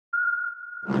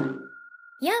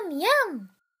Yum, yum!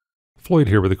 Floyd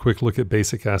here with a quick look at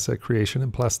basic asset creation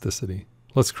and plasticity.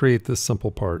 Let's create this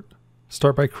simple part.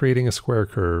 Start by creating a square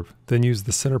curve, then use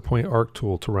the center point arc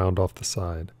tool to round off the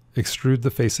side. Extrude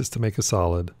the faces to make a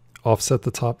solid. Offset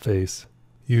the top face.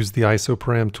 Use the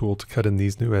isoparam tool to cut in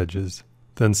these new edges.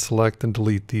 Then select and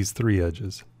delete these 3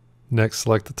 edges. Next,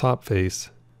 select the top face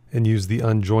and use the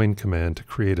unjoin command to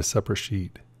create a separate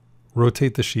sheet.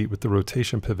 Rotate the sheet with the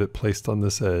rotation pivot placed on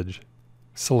this edge.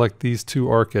 Select these 2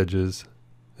 arc edges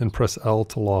and press L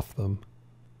to loft them.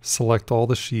 Select all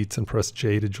the sheets and press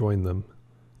J to join them.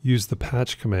 Use the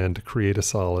patch command to create a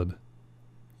solid.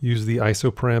 Use the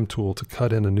isoparam tool to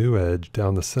cut in a new edge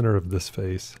down the center of this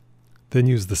face. Then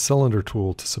use the cylinder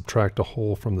tool to subtract a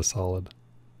hole from the solid.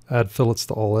 Add fillets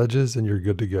to all edges and you're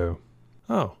good to go.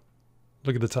 Oh,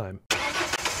 look at the time.